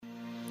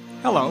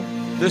Hello,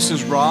 this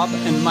is Rob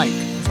and Mike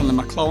from the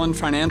McClellan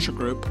Financial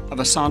Group of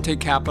Asante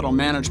Capital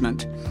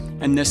Management,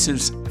 and this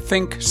is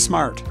Think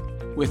Smart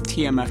with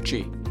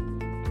TMFG.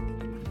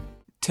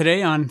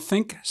 Today on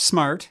Think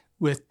Smart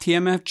with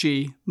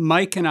TMFG,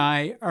 Mike and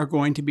I are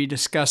going to be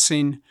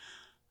discussing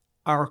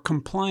our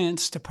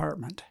compliance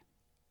department.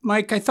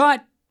 Mike, I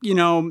thought, you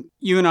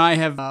and I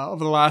have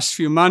over the last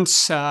few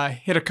months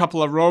hit a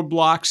couple of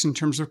roadblocks in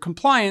terms of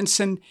compliance,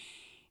 and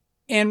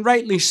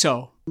rightly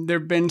so. There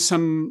have been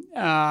some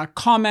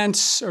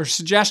comments or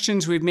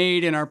suggestions we've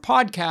made in our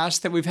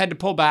podcast that we've had to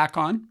pull back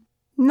on.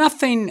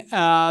 Nothing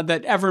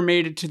that ever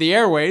made it to the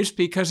airwaves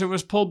because it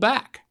was pulled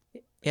back.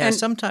 Yeah, and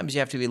sometimes you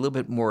have to be a little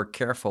bit more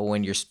careful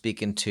when you're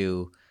speaking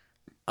to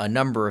a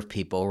number of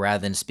people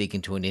rather than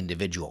speaking to an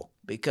individual.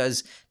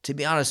 Because, to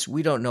be honest,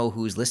 we don't know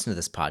who's listening to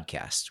this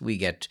podcast. We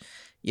get,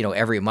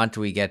 every month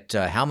we get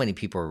how many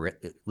people are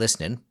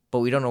listening, but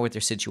we don't know what their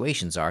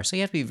situations are. So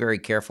you have to be very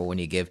careful when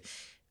you give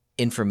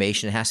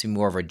information. It has to be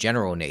more of a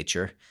general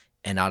nature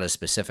and not as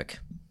specific.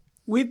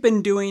 We've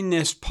been doing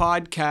this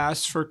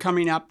podcast for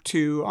coming up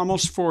to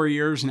almost 4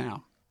 years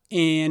now.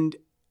 And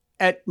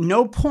at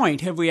no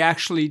point have we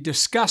actually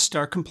discussed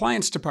our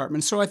compliance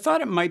department. So I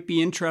thought it might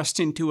be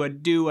interesting to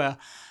do a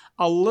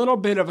little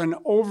bit of an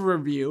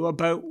overview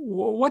about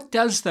what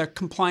does the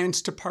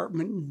compliance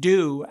department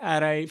do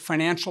at a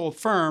financial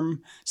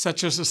firm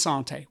such as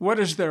Asante? What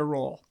is their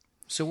role?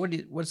 So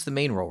what's the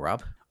main role,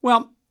 Rob?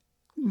 Well,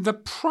 the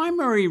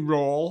primary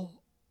role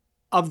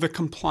of the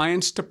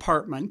compliance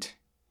department,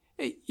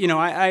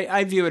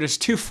 I view it as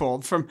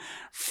twofold.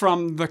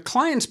 From the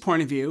client's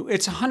point of view,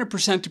 it's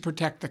 100% to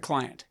protect the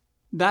client.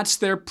 That's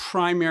their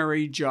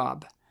primary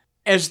job.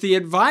 As the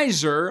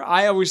advisor,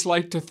 I always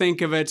like to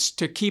think of it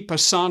to keep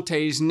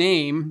Asante's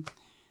name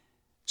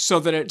so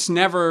that it's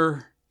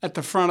never at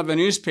the front of the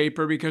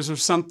newspaper because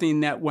of something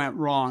that went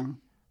wrong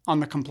on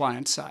the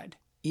compliance side.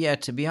 Yeah,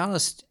 to be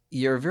honest,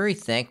 you're very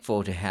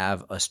thankful to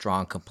have a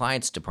strong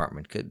compliance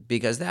department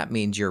because that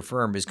means your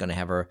firm is going to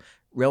have a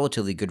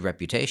relatively good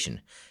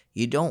reputation.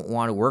 You don't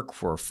want to work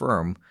for a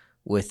firm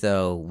with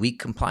a weak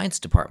compliance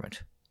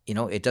department.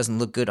 It doesn't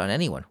look good on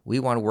anyone. We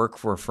want to work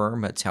for a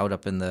firm that's held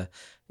up in the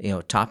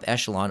top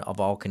echelon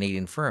of all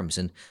Canadian firms.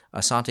 And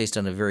Asante's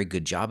done a very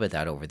good job at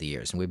that over the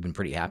years, and we've been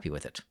pretty happy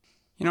with it.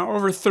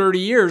 Over 30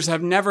 years,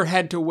 I've never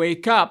had to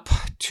wake up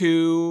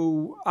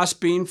to us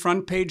being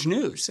front page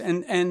news,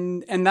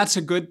 and that's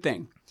a good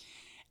thing.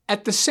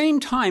 At the same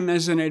time,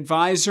 as an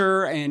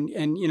advisor and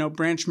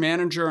branch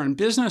manager and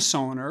business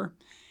owner,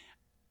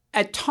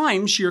 at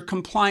times your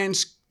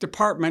compliance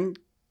department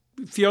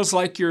feels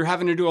like you're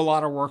having to do a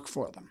lot of work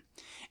for them.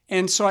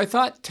 And so I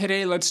thought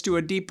today let's do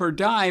a deeper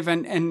dive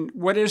and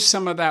what is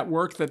some of that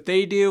work that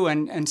they do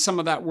and some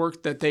of that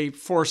work that they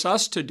force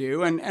us to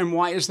do and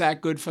why is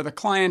that good for the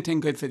client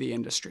and good for the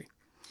industry.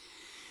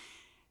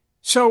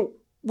 So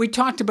we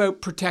talked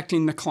about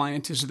protecting the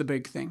client is the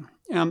big thing.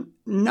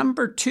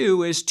 Number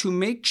two is to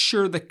make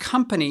sure the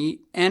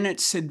company and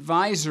its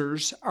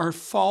advisors are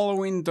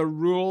following the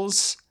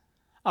rules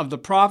of the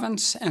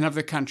province and of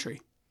the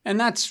country. And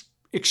that's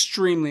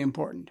extremely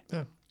important.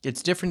 Yeah.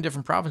 It's different in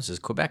different provinces.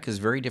 Quebec has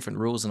very different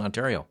rules than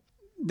Ontario.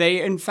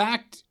 In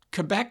fact,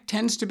 Quebec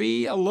tends to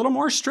be a little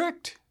more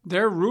strict.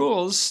 Their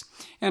rules,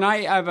 and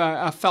I have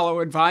a fellow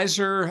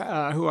advisor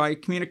who I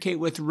communicate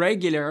with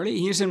regularly.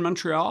 He's in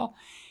Montreal.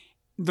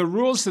 The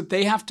rules that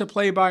they have to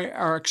play by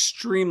are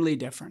extremely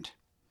different.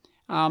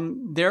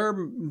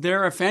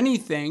 They're, if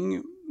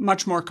anything,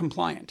 much more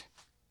compliant.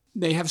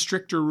 They have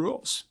stricter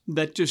rules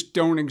that just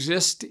don't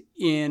exist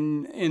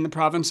in the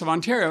province of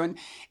Ontario.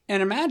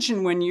 And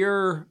imagine when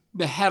you're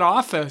the head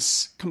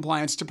office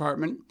compliance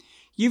department,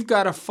 you've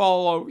got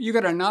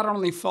to not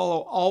only follow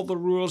all the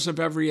rules of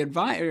every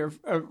advisor,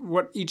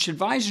 what each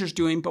advisor is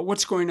doing, but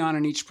what's going on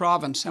in each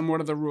province and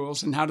what are the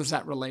rules and how does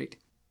that relate?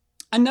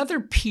 Another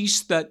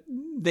piece that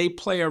they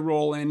play a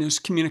role in is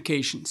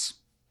communications.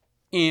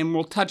 And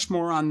we'll touch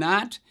more on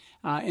that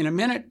in a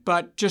minute,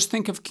 but just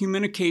think of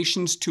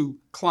communications to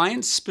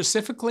clients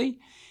specifically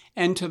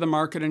and to the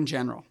market in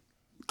general.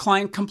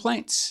 Client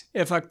complaints.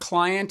 If a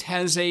client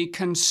has a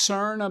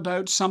concern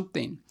about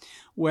something,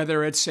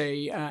 whether it's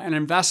an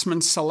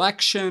investment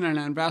selection, an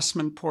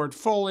investment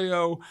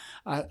portfolio,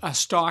 a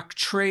stock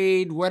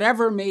trade,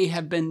 whatever may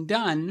have been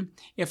done,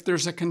 if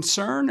there's a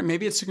concern, and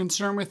maybe it's a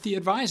concern with the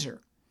advisor,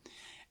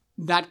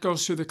 that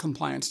goes through the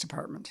compliance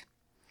department.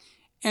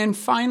 And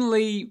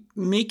finally,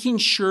 making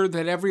sure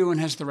that everyone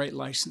has the right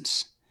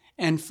license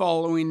and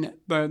following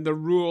the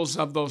rules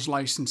of those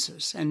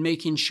licenses and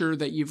making sure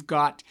that you've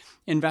got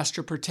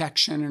investor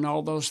protection and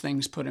all those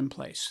things put in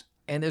place.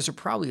 And there's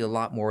probably a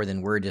lot more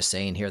than we're just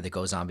saying here that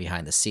goes on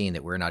behind the scene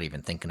that we're not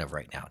even thinking of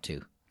right now,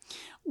 too.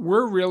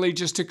 We're really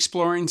just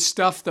exploring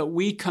stuff that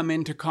we come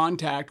into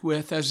contact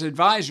with as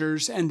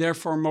advisors, and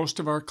therefore most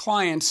of our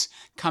clients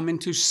come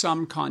into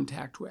some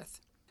contact with.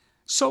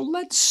 So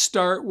let's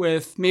start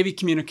with maybe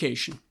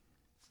communication.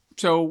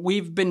 So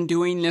we've been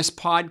doing this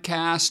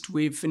podcast.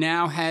 We've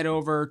now had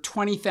over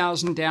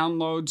 20,000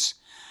 downloads.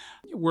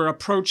 We're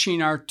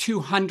approaching our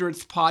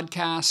 200th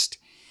podcast.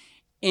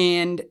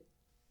 And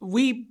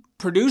we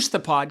produce the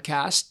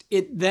podcast.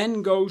 It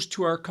then goes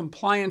to our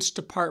compliance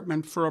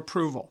department for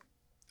approval.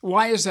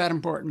 Why is that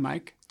important,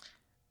 Mike?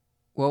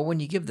 Well, when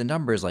you give the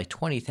numbers like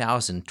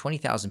 20,000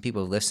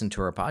 people listen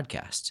to our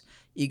podcasts,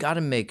 you got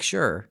to make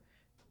sure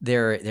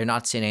they're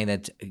not saying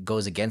anything that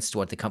goes against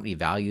what the company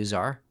values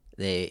are.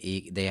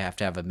 They have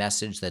to have a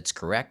message that's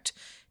correct,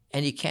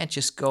 and you can't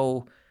just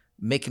go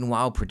making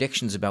wild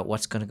predictions about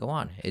what's going to go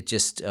on. It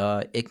just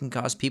it can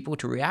cause people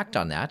to react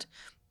on that,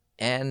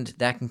 and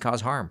that can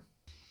cause harm.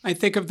 I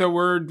think of the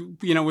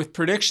word, with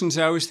predictions,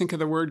 I always think of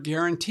the word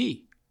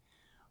guarantee.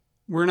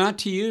 We're not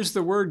to use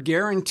the word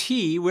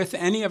guarantee with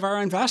any of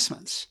our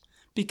investments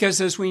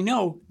because, as we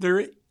know,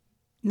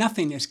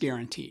 nothing is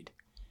guaranteed,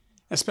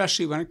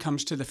 especially when it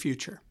comes to the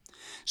future.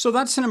 So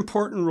that's an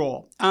important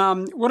role.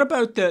 What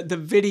about the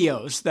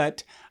videos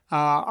that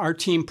our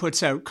team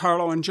puts out?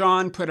 Carlo and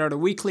John put out a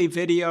weekly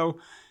video.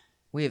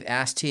 We have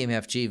Ask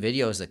TMFG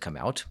videos that come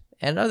out.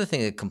 And another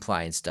thing that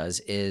compliance does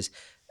is,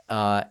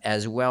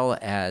 as well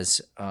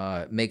as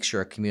make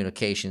sure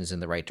communication is in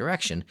the right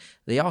direction,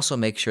 they also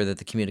make sure that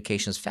the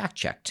communication is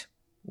fact-checked.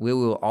 We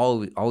will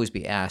always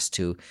be asked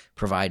to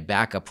provide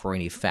backup for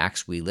any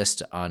facts we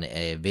list on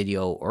a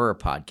video or a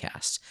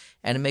podcast,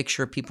 and to make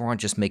sure people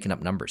aren't just making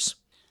up numbers.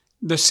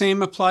 The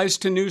same applies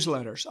to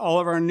newsletters. All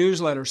of our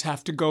newsletters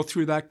have to go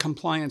through that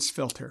compliance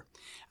filter.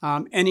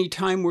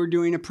 Anytime we're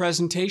doing a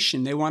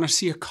presentation, they want to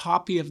see a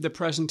copy of the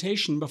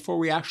presentation before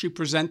we actually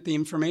present the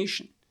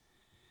information.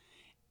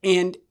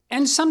 And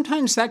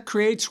sometimes that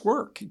creates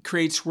work. It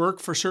creates work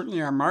for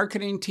certainly our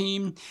marketing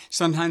team.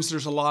 Sometimes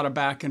there's a lot of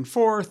back and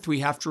forth. We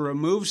have to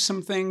remove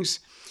some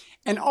things.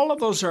 And all of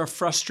those are a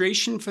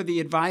frustration for the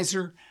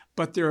advisor,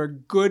 but they're a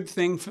good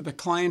thing for the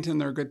client and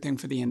they're a good thing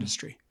for the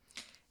industry.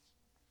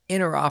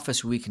 In our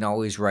office, we can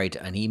always write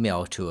an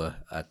email to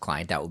a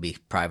client that will be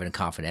private and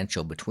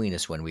confidential between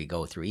us when we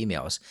go through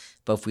emails.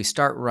 But if we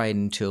start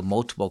writing to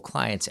multiple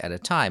clients at a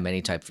time,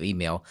 any type of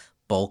email,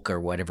 bulk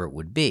or whatever it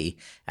would be,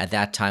 at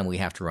that time we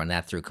have to run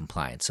that through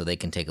compliance so they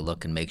can take a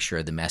look and make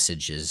sure the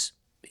message is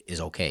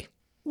okay.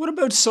 What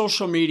about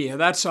social media?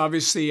 That's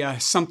obviously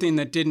something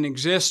that didn't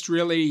exist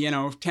really,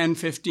 10,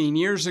 15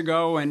 years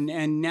ago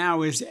and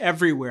now is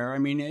everywhere. I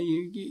mean,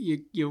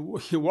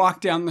 you walk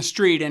down the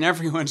street and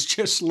everyone's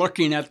just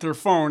looking at their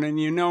phone and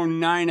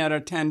 9 out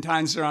of 10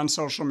 times they're on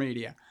social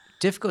media.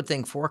 Difficult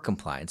thing for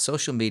compliance.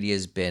 Social media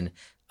has been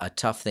a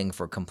tough thing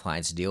for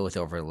compliance to deal with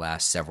over the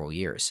last several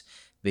years.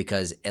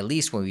 Because at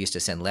least when we used to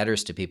send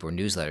letters to people or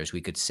newsletters,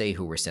 we could say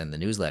who we're sending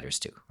the newsletters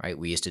to, right?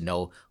 We used to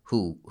know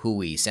who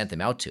we sent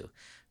them out to.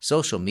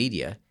 Social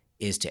media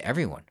is to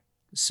everyone.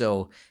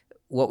 So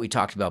what we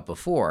talked about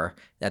before,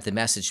 that the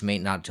message may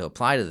not to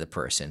apply to the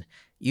person,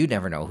 you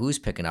never know who's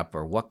picking up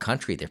or what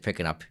country they're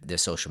picking up their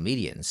social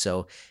media in.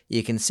 So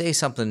you can say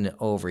something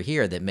over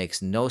here that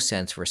makes no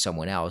sense for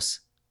someone else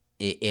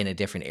in a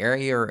different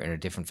area or in a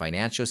different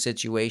financial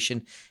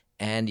situation,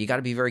 and you got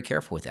to be very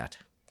careful with that.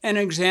 An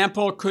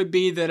example could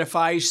be that if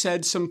I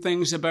said some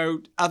things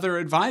about other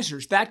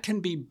advisors, that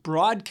can be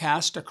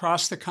broadcast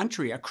across the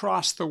country,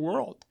 across the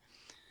world.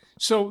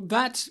 So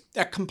that's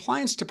a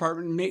compliance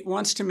department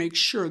wants to make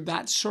sure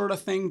that sort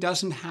of thing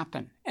doesn't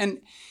happen.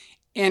 And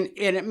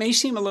it may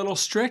seem a little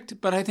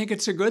strict, but I think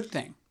it's a good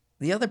thing.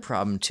 The other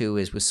problem, too,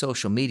 is with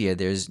social media,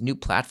 there's new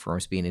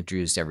platforms being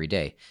introduced every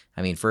day.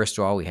 I mean, first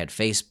of all, we had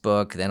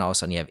Facebook, then all of a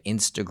sudden you have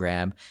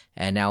Instagram,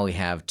 and now we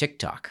have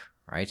TikTok.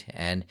 Right?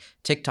 And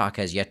TikTok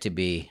has yet to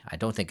be, I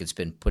don't think it's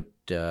been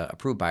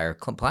approved by our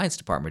compliance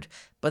department,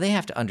 but they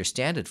have to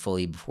understand it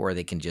fully before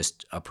they can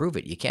just approve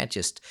it. You can't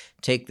just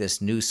take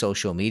this new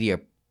social media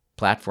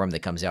platform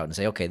that comes out and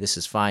say, okay, this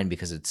is fine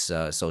because it's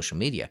social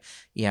media.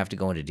 You have to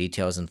go into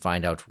details and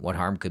find out what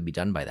harm could be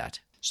done by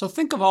that. So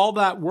think of all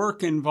that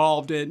work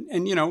involved in,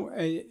 and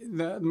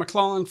the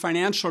McClellan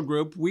Financial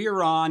Group, we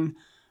are on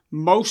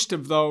most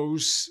of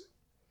those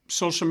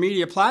social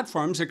media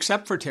platforms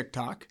except for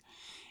TikTok.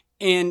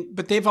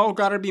 But they've all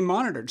got to be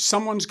monitored.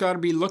 Someone's got to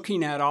be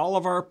looking at all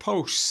of our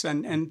posts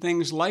and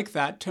things like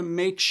that to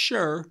make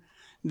sure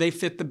they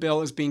fit the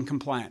bill as being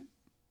compliant.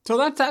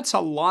 So that's a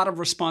lot of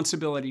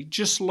responsibility,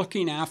 just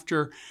looking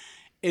after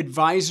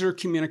advisor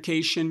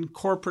communication,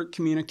 corporate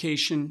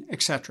communication,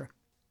 etc.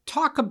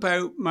 Talk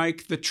about,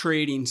 Mike, the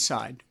trading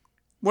side.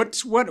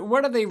 What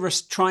are they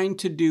trying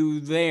to do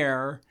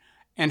there,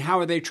 and how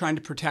are they trying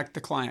to protect the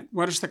client?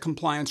 What is the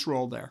compliance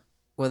role there?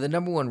 Well, the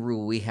number one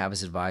rule we have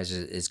as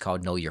advisors is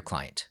called know your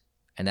client.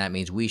 And that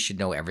means we should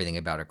know everything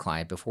about our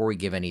client. Before we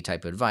give any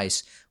type of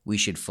advice, we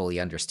should fully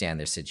understand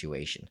their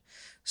situation.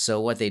 So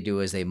what they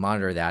do is they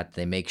monitor that.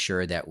 They make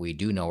sure that we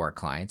do know our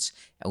clients.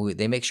 And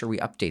they make sure we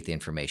update the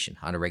information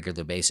on a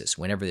regular basis.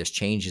 Whenever there's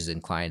changes in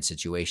client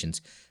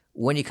situations,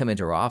 when you come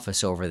into our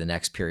office over the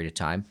next period of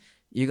time,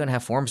 you're going to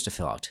have forms to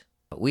fill out.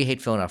 We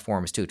hate filling out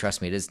forms too.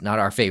 Trust me, it is not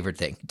our favorite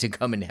thing to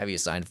come and have you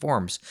sign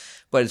forms.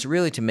 But it's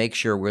really to make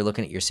sure we're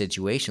looking at your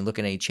situation,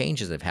 looking at any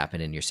changes that have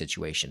happened in your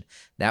situation.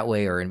 That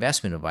way our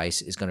investment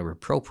advice is going to be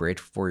appropriate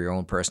for your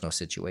own personal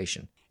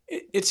situation.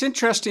 It's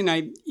interesting.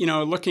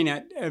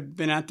 I've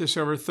been at this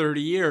over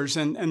 30 years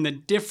and the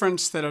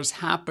difference that has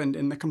happened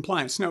in the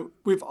compliance. Now,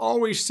 we've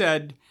always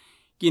said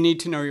you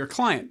need to know your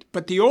client,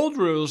 but the old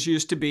rules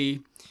used to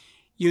be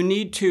you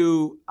need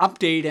to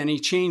update any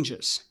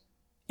changes.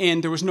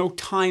 And there was no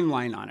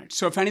timeline on it.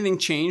 So if anything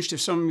changed, if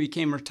someone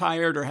became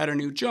retired or had a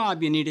new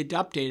job, you needed to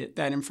update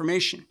that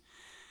information.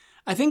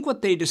 I think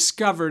what they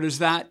discovered is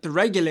that the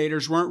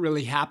regulators weren't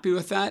really happy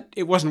with that.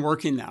 It wasn't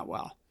working that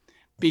well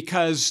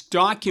because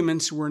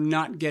documents were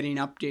not getting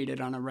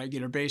updated on a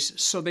regular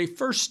basis. So they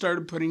first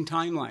started putting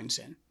timelines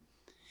in.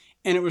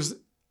 And it was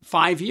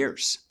 5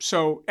 years.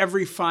 So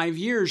every 5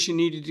 years, you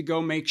needed to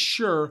go make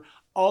sure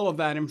all of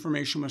that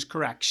information was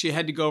correct. She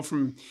had to go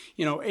from,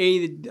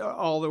 A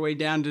all the way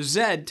down to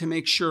Z to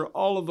make sure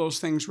all of those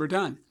things were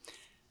done.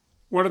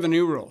 What are the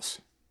new rules?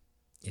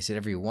 Is it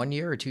every 1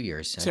 year or 2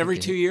 years? It's every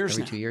 2 years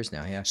now. Every 2 years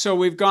now, yeah. So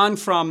we've gone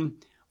from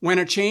when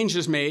a change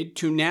is made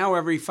to now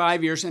every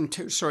 5 years and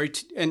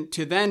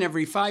to then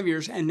every 5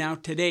 years and now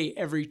today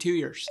every 2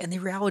 years. And the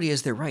reality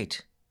is they're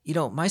right.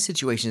 My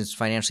situation is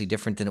financially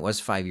different than it was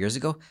 5 years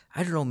ago.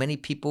 I don't know many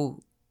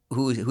people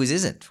whose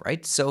isn't,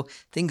 right? So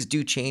things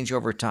do change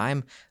over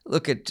time.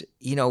 Look at,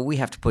 we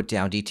have to put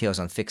down details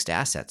on fixed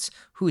assets.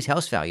 Whose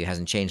house value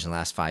hasn't changed in the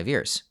last 5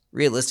 years,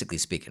 realistically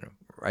speaking,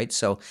 right?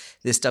 So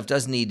this stuff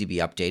does need to be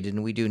updated,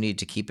 and we do need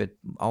to keep it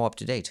all up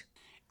to date.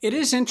 It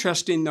is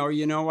interesting, though.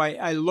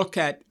 I look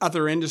at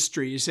other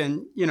industries,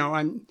 and,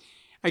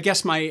 I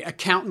guess my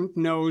accountant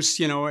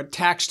knows, at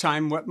tax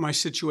time what my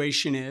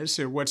situation is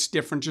or what's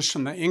different just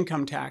from the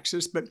income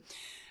taxes. But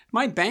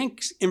my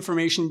bank's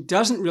information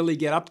doesn't really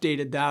get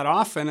updated that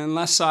often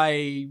unless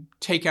I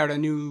take out a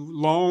new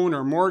loan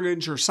or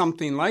mortgage or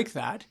something like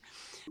that,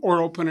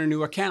 or open a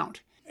new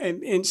account.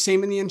 And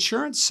same in the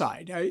insurance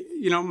side.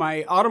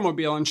 My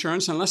automobile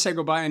insurance, unless I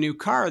go buy a new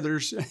car,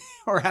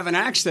 or have an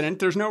accident,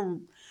 there's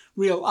no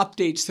real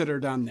updates that are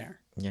done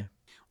there. Yeah.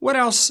 What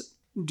else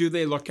do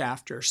they look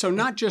after? So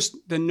not just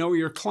the know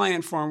your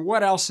client form,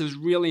 what else is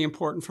really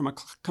important from a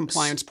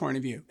compliance point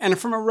of view and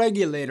from a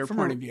regulator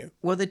point of view?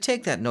 Well, they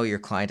take that know your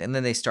client and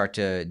then they start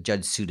to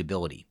judge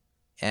suitability.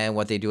 And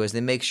what they do is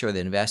they make sure the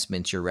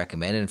investments you're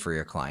recommending for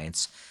your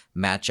clients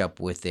match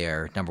up with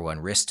their number one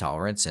risk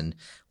tolerance and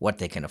what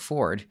they can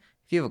afford.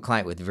 If you have a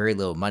client with very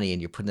little money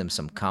and you're putting them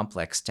some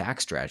complex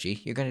tax strategy,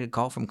 you're going to get a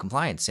call from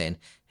compliance saying,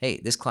 hey,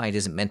 this client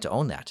isn't meant to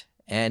own that.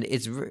 And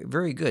it's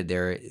very good.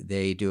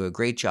 They do a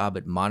great job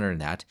at monitoring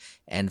that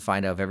and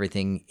find out if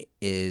everything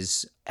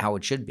is how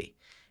it should be.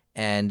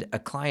 And a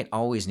client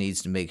always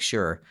needs to make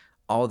sure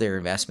all their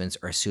investments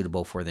are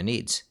suitable for their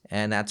needs.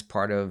 And that's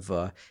part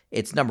of,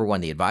 it's number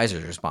one, the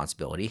advisor's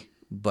responsibility.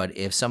 But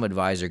if some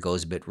advisor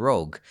goes a bit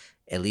rogue,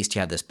 at least you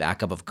have this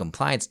backup of a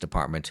compliance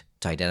department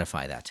to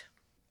identify that.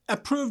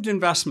 Approved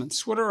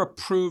investments. What are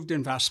approved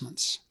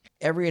investments?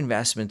 Every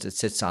investment that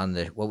sits on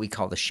what we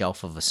call the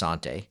shelf of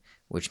Asante,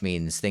 which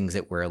means things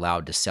that we're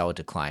allowed to sell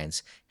to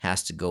clients,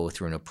 has to go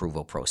through an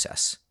approval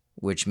process,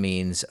 which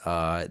means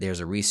there's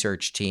a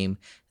research team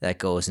that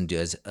goes and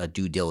does a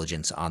due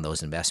diligence on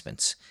those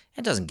investments.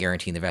 It doesn't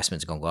guarantee the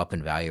investment's going to go up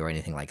in value or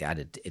anything like that.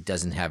 It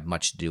doesn't have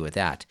much to do with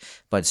that,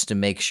 but it's to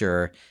make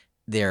sure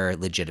they're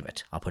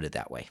legitimate. I'll put it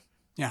that way.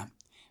 Yeah.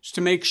 It's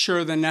to make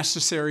sure the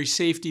necessary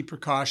safety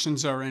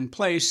precautions are in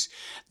place,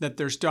 that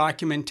there's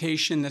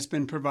documentation that's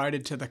been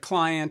provided to the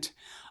client,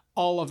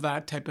 all of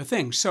that type of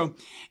thing. So,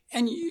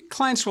 and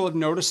clients will have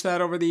noticed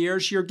that over the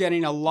years. You're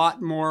getting a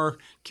lot more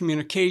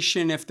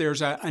communication. If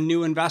there's a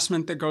new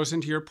investment that goes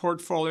into your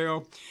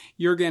portfolio,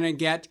 you're going to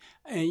get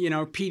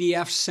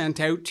PDFs sent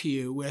out to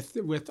you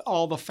with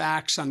all the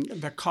facts on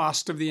the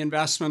cost of the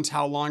investments,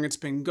 how long it's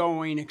been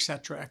going, et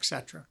cetera, et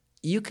cetera.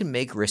 You can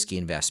make risky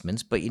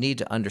investments, but you need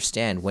to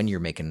understand when you're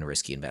making a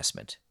risky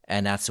investment.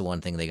 And that's the one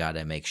thing they got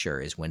to make sure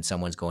is when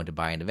someone's going to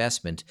buy an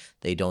investment,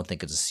 they don't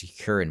think it's a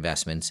secure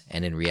investment,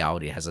 and in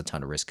reality, it has a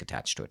ton of risk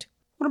attached to it.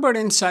 What about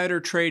insider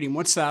trading?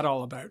 What's that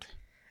all about?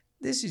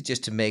 This is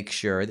just to make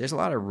sure there's a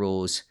lot of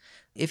rules.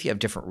 If you have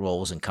different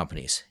roles in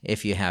companies,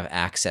 if you have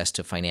access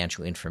to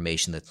financial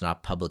information that's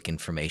not public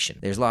information,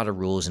 there's a lot of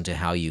rules into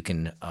how you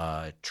can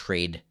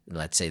trade,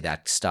 let's say,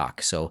 that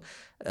stock. So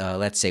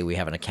let's say we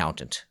have an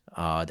accountant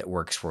that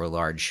works for a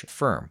large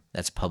firm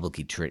that's a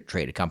publicly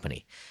traded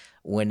company.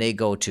 When they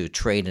go to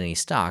trade any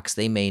stocks,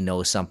 they may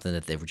know something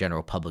that the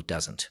general public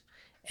doesn't.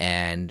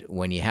 And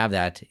when you have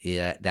that,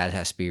 that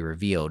has to be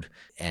revealed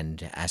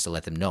and has to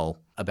let them know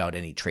about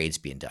any trades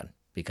being done.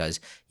 Because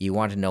you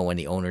want to know when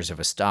the owners of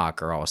a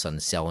stock are all of a sudden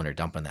selling or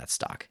dumping that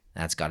stock.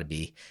 That's got to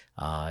be,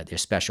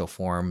 there's special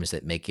forms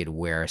that make it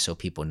aware so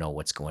people know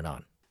what's going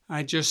on.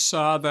 I just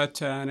saw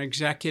that an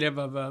executive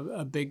of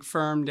a big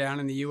firm down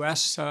in the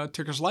U.S.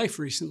 Took his life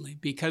recently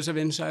because of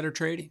insider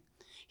trading.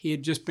 He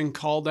had just been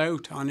called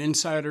out on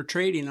insider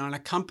trading on a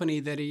company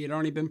that he had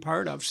only been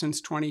part of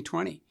since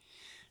 2020.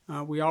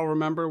 We all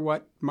remember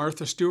what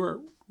Martha Stewart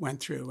went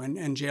through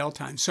and jail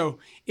time. So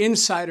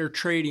insider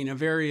trading, a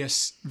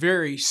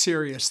very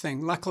serious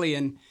thing. Luckily,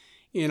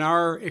 in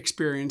our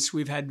experience,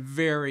 we've had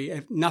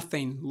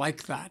nothing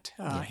like that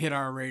hit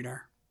our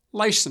radar.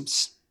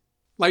 License.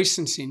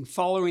 licensing,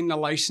 following the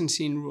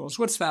licensing rules.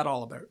 What's that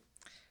all about?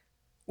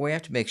 Well, you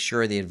have to make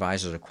sure the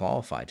advisors are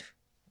qualified.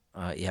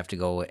 You have to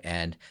go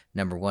and,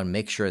 number one,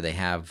 make sure they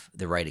have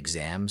the right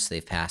exams,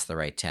 they've passed the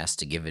right tests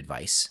to give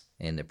advice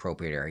in the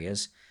appropriate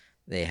areas.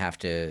 They have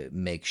to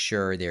make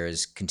sure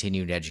there's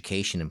continued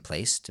education in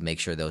place to make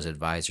sure those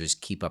advisors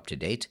keep up to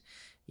date.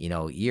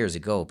 Years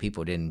ago,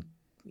 people didn't,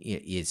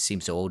 it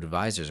seems so old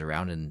advisors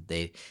around, and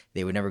they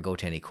would never go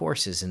to any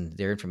courses, and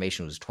their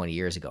information was 20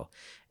 years ago.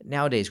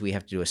 Nowadays, we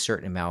have to do a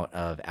certain amount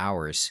of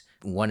hours.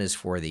 One is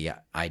for the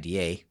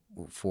IDA,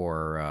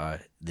 for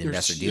the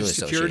Investor Dealer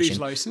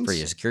Association, for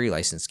your security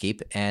license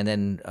keep, and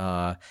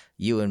then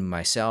you and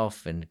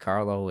myself and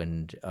Carlo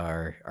and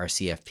our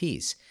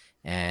CFPs.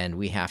 And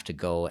we have to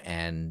go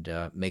and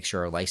make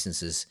sure our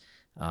licenses,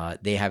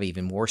 they have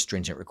even more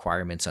stringent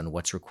requirements on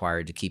what's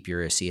required to keep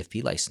your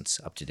CFP license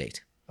up to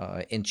date.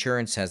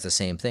 Insurance has the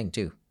same thing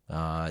too.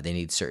 They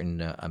need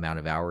certain amount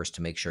of hours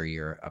to make sure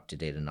you're up to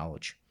date in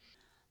knowledge.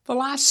 The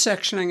last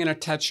section I'm going to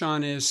touch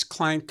on is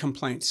client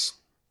complaints.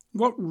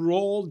 What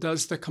role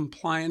does the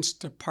compliance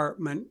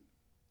department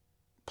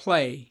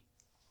play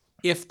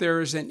if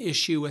there is an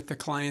issue with the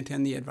client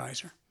and the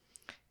advisor?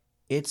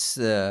 It's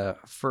the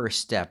first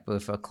step.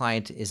 If a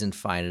client isn't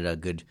finding a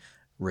good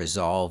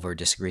resolve or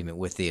disagreement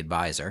with the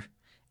advisor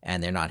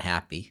and they're not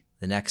happy,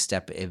 the next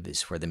step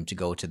is for them to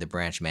go to the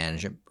branch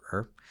manager,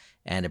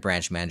 and the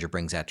branch manager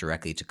brings that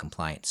directly to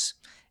compliance.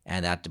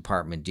 And that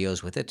department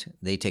deals with it.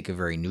 They take a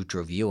very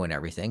neutral view on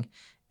everything,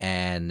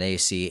 and they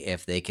see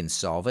if they can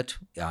solve it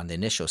on the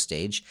initial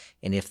stage.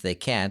 And if they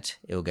can't,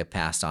 it will get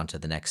passed on to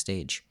the next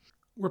stage.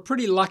 We're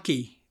pretty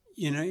lucky.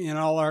 In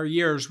all our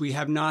years, we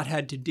have not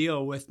had to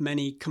deal with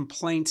many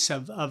complaints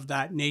of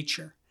that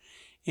nature.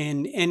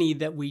 And any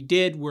that we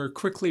did were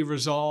quickly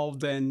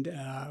resolved, and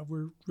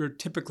were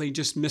typically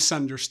just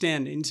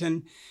misunderstandings.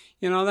 And,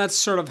 that's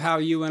sort of how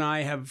you and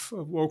I have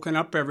woken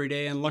up every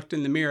day and looked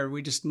in the mirror.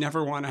 We just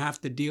never want to have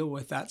to deal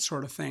with that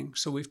sort of thing.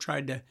 So we've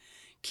tried to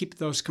keep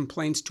those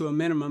complaints to a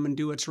minimum and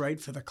do what's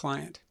right for the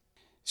client.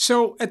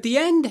 So at the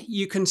end,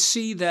 you can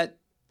see that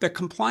the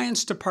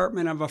compliance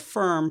department of a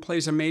firm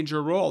plays a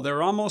major role.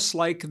 They're almost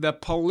like the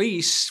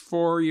police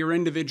for your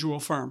individual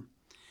firm.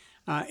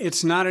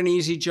 It's not an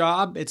easy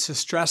job. It's a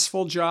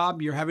stressful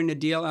job. You're having to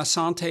deal.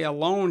 Assante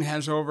alone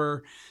has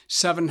over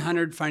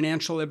 700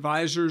 financial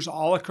advisors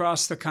all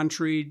across the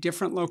country,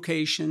 different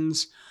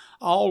locations,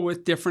 all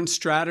with different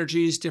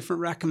strategies,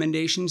 different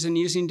recommendations, and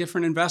using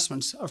different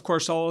investments. Of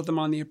course, all of them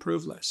on the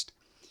approved list.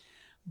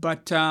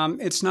 But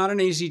it's not an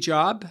easy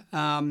job.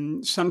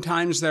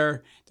 Sometimes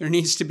there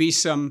needs to be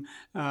some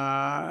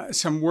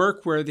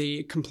work where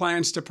the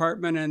compliance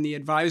department and the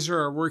advisor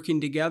are working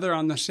together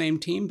on the same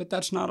team, but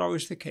that's not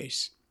always the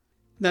case.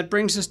 That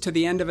brings us to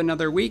the end of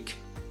another week.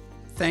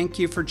 Thank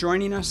you for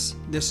joining us.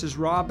 This is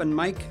Rob and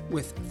Mike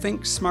with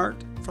Think Smart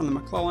from the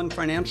McClellan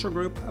Financial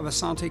Group of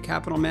Assante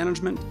Capital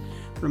Management,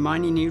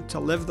 reminding you to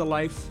live the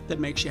life that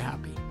makes you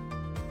happy.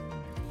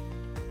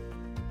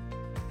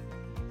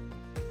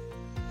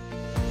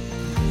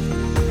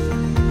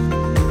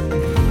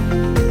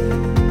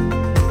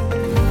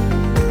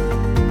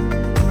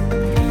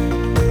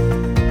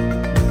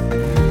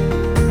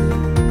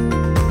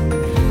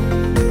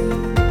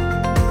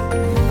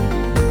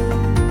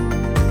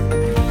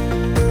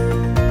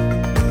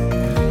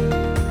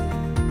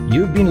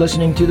 You've been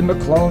listening to the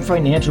McClellan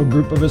Financial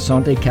Group of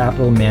Assante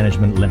Capital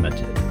Management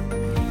Limited.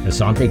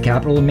 Assante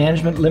Capital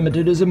Management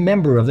Limited is a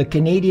member of the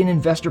Canadian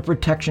Investor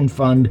Protection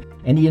Fund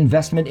and the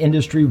Investment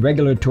Industry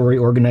Regulatory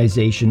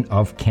Organization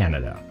of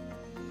Canada.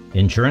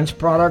 Insurance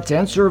products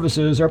and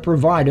services are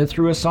provided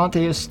through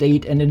Assante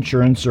Estate and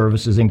Insurance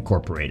Services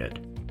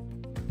Incorporated.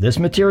 This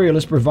material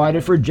is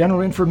provided for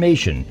general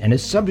information and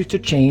is subject to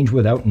change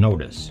without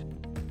notice.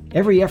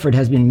 Every effort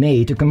has been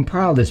made to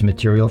compile this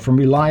material from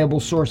reliable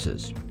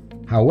sources.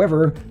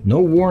 However, no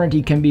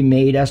warranty can be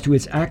made as to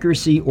its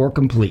accuracy or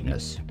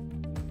completeness.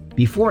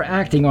 Before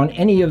acting on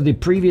any of the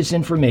previous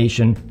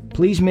information,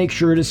 please make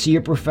sure to see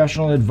a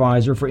professional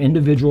advisor for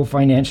individual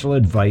financial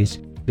advice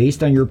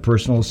based on your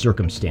personal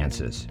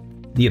circumstances.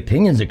 The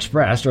opinions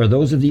expressed are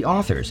those of the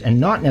authors and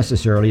not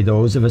necessarily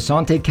those of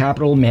Assante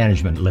Capital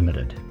Management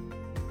Limited.